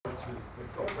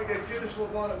Don't forget Kiddush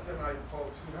Levana tonight,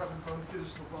 folks. If you haven't done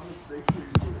Kiddush Levana, make sure you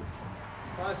do it.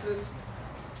 Classes.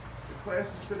 The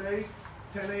classes today,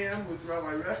 10 a.m. with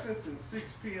Rabbi Rechetz and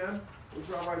 6 p.m. with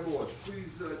Rabbi Lord.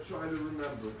 Please try to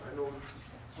remember. I know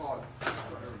it's hard. Try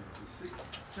to remember.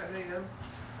 10 a.m.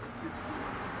 and 6 p.m.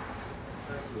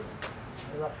 Thank you.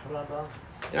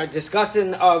 Our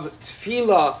discussion of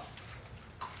tefillah.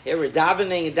 Here we're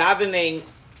davening.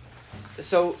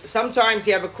 So sometimes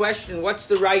you have a question, what's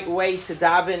the right way to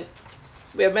daven?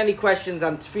 We have many questions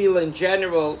on tefillah in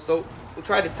general, so we'll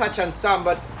try to touch on some,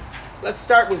 but let's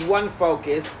start with one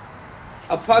focus.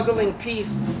 A puzzling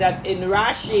piece that in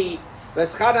Rashi,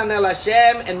 V'eschadan el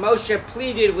Hashem, and Moshe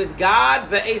pleaded with God,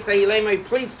 Ve'esa Hilema, he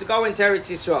pleads to go into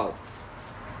Eretz Yisrael.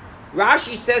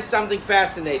 Rashi says something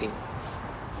fascinating.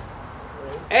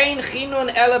 Ein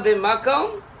chinun ela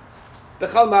b'makom,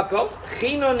 b'chol makom.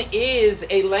 Chinun is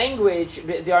a language.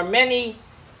 There are many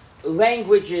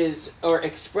languages or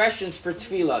expressions for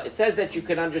tefillah. It says that you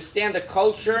can understand a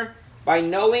culture by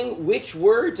knowing which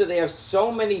words, or they have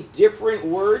so many different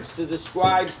words to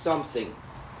describe something.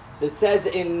 So it says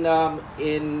in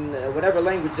whatever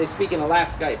language they speak in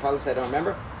Alaska, I don't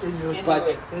remember.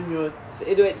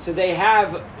 Inuit. So they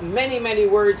have many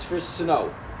words for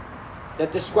snow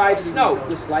that describe snow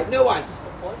with slight nuance,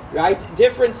 right?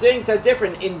 Different things are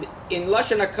different. In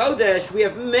Lashon HaKodesh, we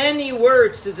have many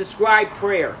words to describe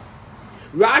prayer.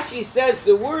 Rashi says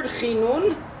the word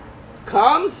chinun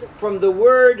comes from the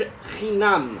word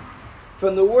chinam.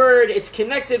 From the word, it's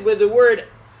connected with the word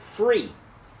free.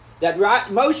 That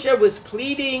Moshe was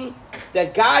pleading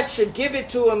that God should give it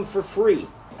to him for free.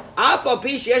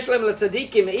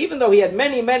 Even though he had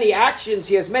many actions,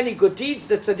 he has many good deeds,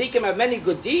 the tzaddikim have many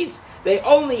good deeds, they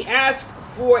only ask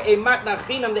for a matna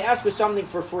chinam, they ask for something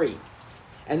for free.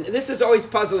 And this is always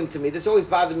puzzling to me, this always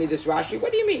bothered me, this Rashi.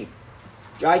 What do you mean?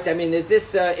 Right? I mean, is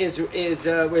this,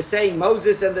 we're saying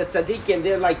Moses and the tzaddikim,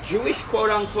 they're like Jewish, quote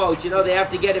unquote, they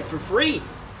have to get it for free.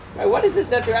 Right? What is this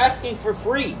that they're asking for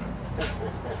free?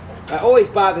 It always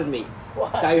bothered me.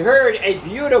 What? So I heard a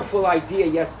beautiful idea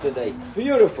yesterday.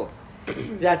 Beautiful.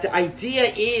 That the idea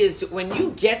is when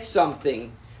you get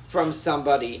something from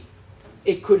somebody,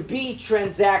 it could be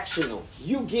transactional.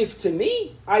 You give to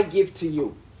me, I give to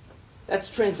you. That's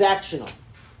transactional.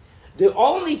 The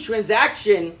only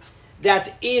transaction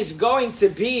that is going to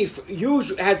be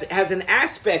has an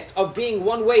aspect of being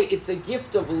one way, it's a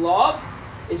gift of love,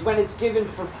 is when it's given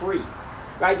for free.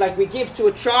 Right? Like we give to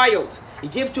a child. You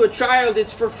give to a child,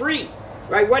 it's for free.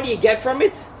 Right? What do you get from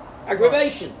it?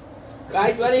 Aggravation.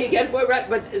 Right? What do you get for it? Right?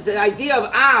 But it's an idea of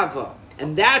ava.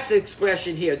 And that's the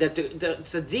expression here, that the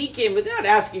tzaddikim, they're not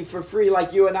asking for free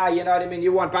like you and I, you know what I mean?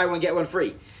 You want buy one, get one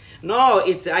free. No,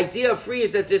 it's the idea of free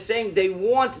is that they're saying they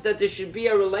want that there should be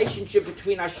a relationship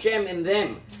between Hashem and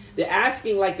them. They're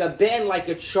asking like a ben, like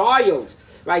a child,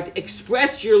 right?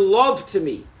 Express your love to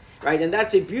me. Right, and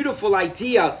that's a beautiful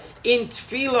idea in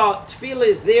tefillah. Tefillah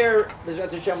is there,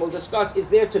 Bezrat Hashem will discuss,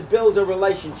 is there to build a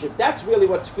relationship. That's really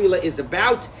what tefillah is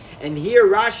about. And here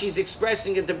Rashi is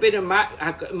expressing it a bit.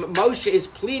 Moshe is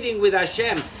pleading with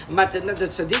Hashem. The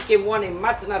tzaddikim want a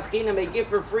matnat chinam, a gift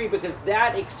for free, because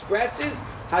that expresses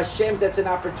Hashem. That's an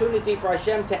opportunity for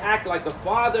Hashem to act like a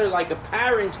father, like a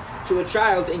parent to a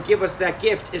child, and give us that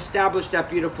gift, establish that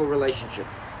beautiful relationship.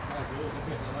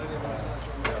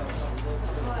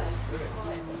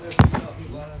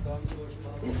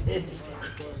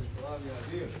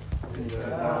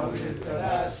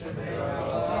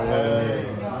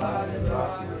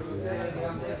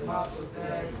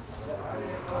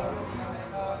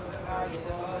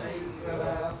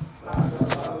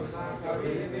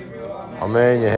 Amen.